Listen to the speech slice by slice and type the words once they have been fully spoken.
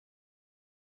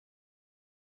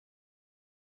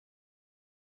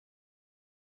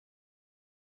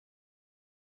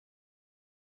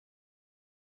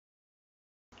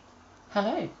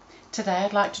Hello, today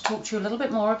I'd like to talk to you a little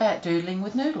bit more about doodling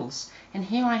with noodles. And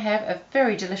here I have a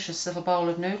very delicious little bowl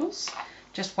of noodles,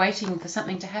 just waiting for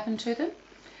something to happen to them.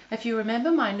 If you remember,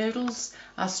 my noodles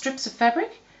are strips of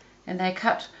fabric and they're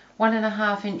cut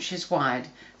 1.5 inches wide.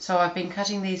 So I've been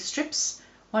cutting these strips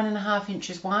 1.5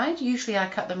 inches wide. Usually I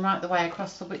cut them right the way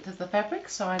across the width of the fabric,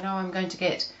 so I know I'm going to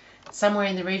get somewhere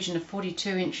in the region of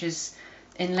 42 inches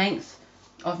in length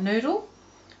of noodle.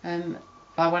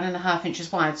 By 1.5 inches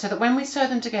wide, so that when we sew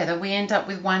them together we end up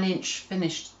with 1 inch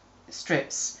finished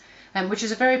strips, which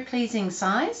is a very pleasing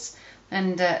size.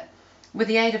 And with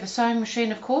the aid of a sewing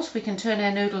machine, of course, we can turn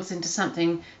our noodles into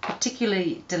something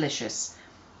particularly delicious.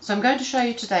 So I'm going to show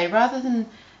you today, rather than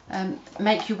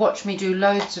make you watch me do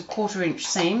loads of 1/4 inch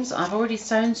seams, I've already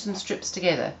sewn some strips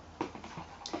together.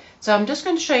 So I'm just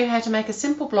going to show you how to make a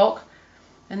simple block,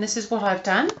 and this is what I've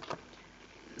done.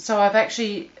 So I've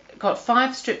actually got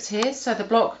 5 strips here, so the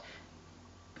block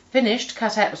finished,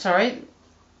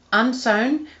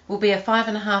 unsewn will be a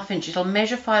 5.5 inch. It'll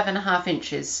measure 5.5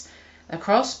 inches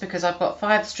across because I've got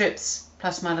 5 strips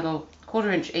plus my little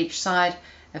 1/4 inch each side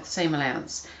of seam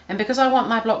allowance. And because I want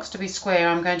my blocks to be square,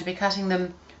 I'm going to be cutting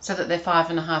them so that they're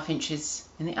 5.5 inches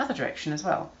in the other direction as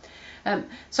well.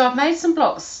 So I've made some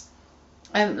blocks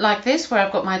like this, where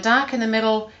I've got my dark in the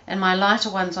middle and my lighter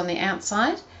ones on the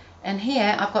outside. And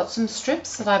here I've got some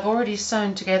strips that I've already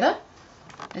sewn together,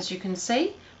 as you can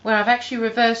see, where I've actually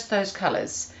reversed those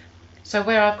colours. So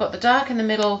where I've got the dark in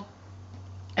the middle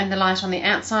and the light on the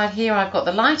outside, here I've got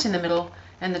the light in the middle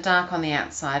and the dark on the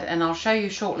outside. And I'll show you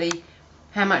shortly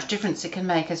how much difference it can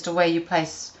make as to where you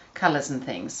place colours and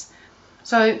things.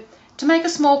 So to make a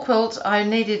small quilt, I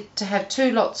needed to have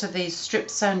 2 lots of these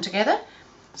strips sewn together.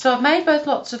 So I've made both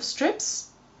lots of strips,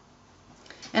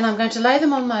 and I'm going to lay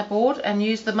them on my board and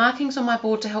use the markings on my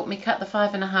board to help me cut the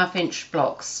 5.5 inch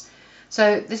blocks.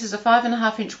 So this is a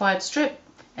 5.5 inch wide strip,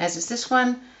 as is this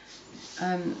one,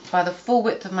 by the full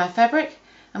width of my fabric.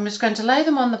 I'm just going to lay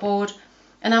them on the board,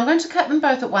 and I'm going to cut them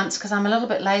both at once because I'm a little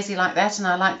bit lazy like that, and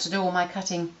I like to do all my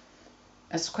cutting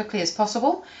as quickly as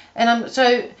possible. And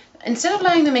so instead of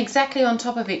laying them exactly on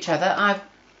top of each other, I've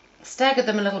staggered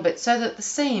them a little bit so that the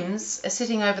seams are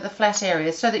sitting over the flat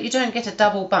areas, so that you don't get a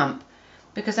double bump,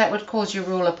 because that would cause your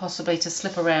ruler possibly to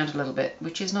slip around a little bit,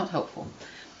 which is not helpful.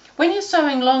 When you're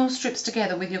sewing long strips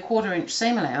together with your 1/4 inch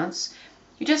seam allowance,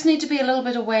 you just need to be a little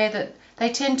bit aware that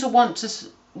they tend to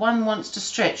one wants to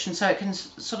stretch, and so it can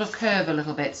sort of curve a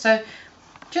little bit. So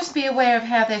just be aware of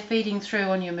how they're feeding through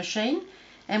on your machine,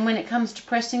 and when it comes to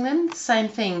pressing them, same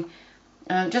thing.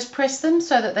 Just press them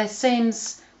so that their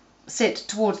seams sit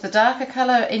towards the darker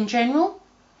colour in general,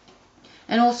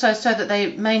 and also so that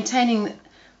they're maintaining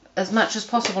as much as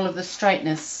possible of the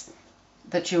straightness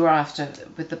that you are after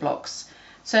with the blocks.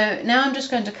 So now I'm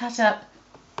just going to cut up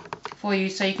for you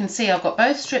so you can see I've got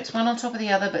both strips, one on top of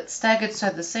the other, but staggered so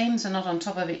the seams are not on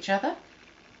top of each other.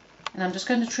 And I'm just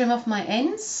going to trim off my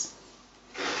ends,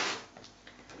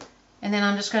 and then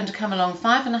I'm just going to come along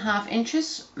 5.5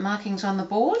 inches, markings on the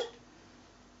board,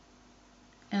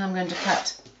 and I'm going to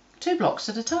cut 2 blocks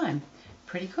at a time.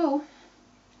 Pretty cool.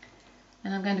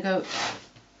 And I'm going to go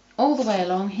all the way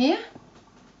along here.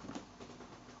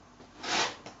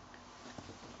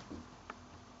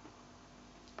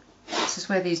 This is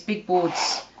where these big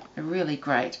boards are really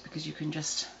great, because you can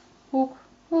just walk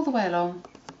all the way along,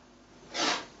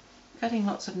 cutting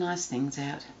lots of nice things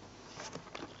out.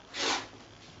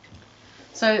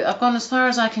 So I've gone as far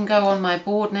as I can go on my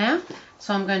board now,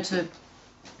 so I'm going to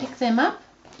pick them up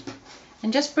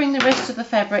and just bring the rest of the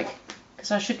fabric,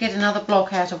 because I should get another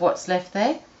block out of what's left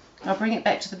there. I'll bring it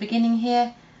back to the beginning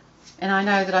here, and I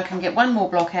know that I can get one more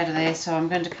block out of there, so I'm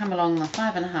going to come along the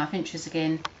 5.5 inches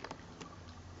again.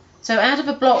 So out of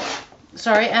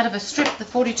a strip the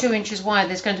 42 inches wide,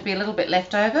 there's going to be a little bit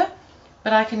left over,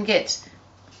 but I can get,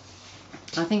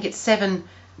 I think it's 7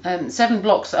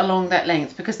 blocks along that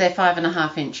length, because they're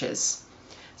 5.5 inches.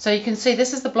 So you can see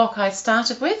this is the block I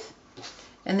started with,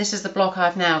 and this is the block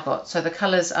I've now got, so the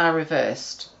colours are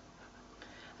reversed.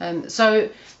 So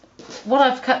what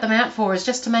I've cut them out for is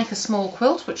just to make a small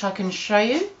quilt, which I can show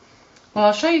you. Well,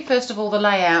 I'll show you first of all the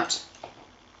layout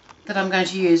that I'm going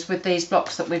to use with these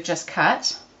blocks that we've just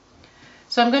cut.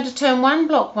 So I'm going to turn one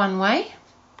block one way,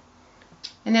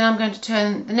 and then I'm going to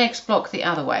turn the next block the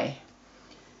other way.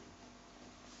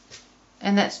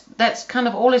 And that's kind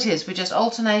of all it is. We're just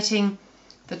alternating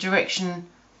the direction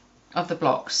of the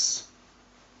blocks.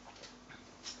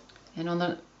 And on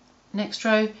the next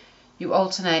row, you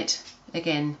alternate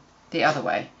again the other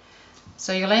way.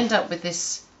 So you'll end up with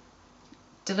this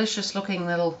delicious looking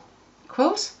little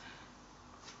quilt.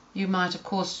 You might of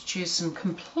course choose some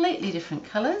completely different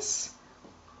colours,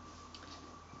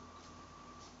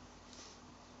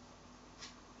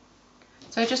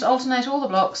 So just alternate all the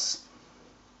blocks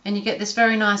and you get this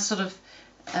very nice sort of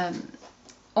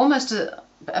almost a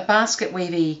basket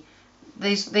weavy.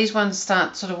 These ones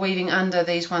start sort of weaving under,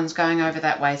 these ones going over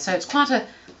that way. So it's quite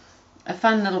a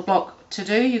fun little block to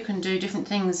do. You can do different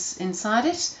things inside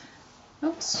it.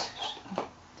 Oops,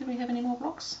 did we have any more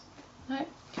blocks? No,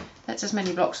 that's as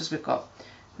many blocks as we've got.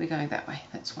 We're going that way,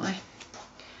 that's why.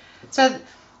 So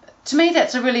to me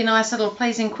that's a really nice little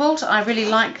pleasing quilt. I really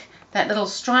like that little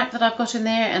stripe that I've got in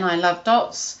there, and I love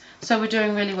dots, so we're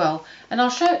doing really well. And I'll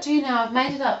show it to you now. I've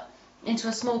made it up into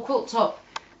a small quilt top,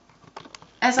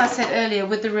 as I said earlier,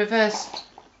 with the reversed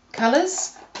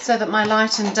colours, so that my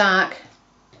light and dark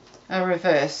are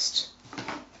reversed.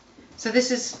 So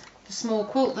this is the small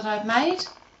quilt that I've made.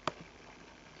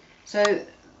 So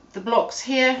the blocks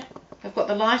here, I've got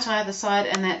the light either side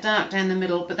and that dark down the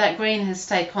middle, but that green has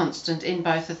stayed constant in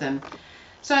both of them.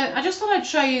 So I just thought I'd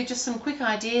show you just some quick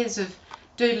ideas of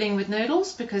doodling with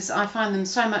noodles, because I find them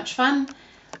so much fun.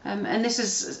 And this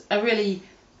is a really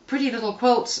pretty little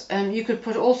quilt. You could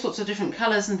put all sorts of different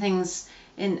colours and things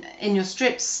in your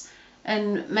strips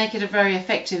and make it a very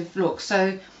effective look.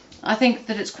 So I think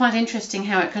that it's quite interesting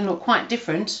how it can look quite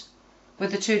different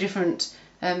with the two different,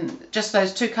 just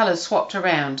those two colours swapped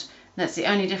around. That's the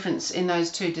only difference in those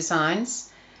two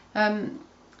designs.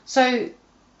 So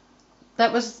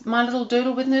that was my little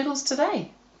doodle with noodles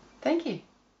today. Thank you.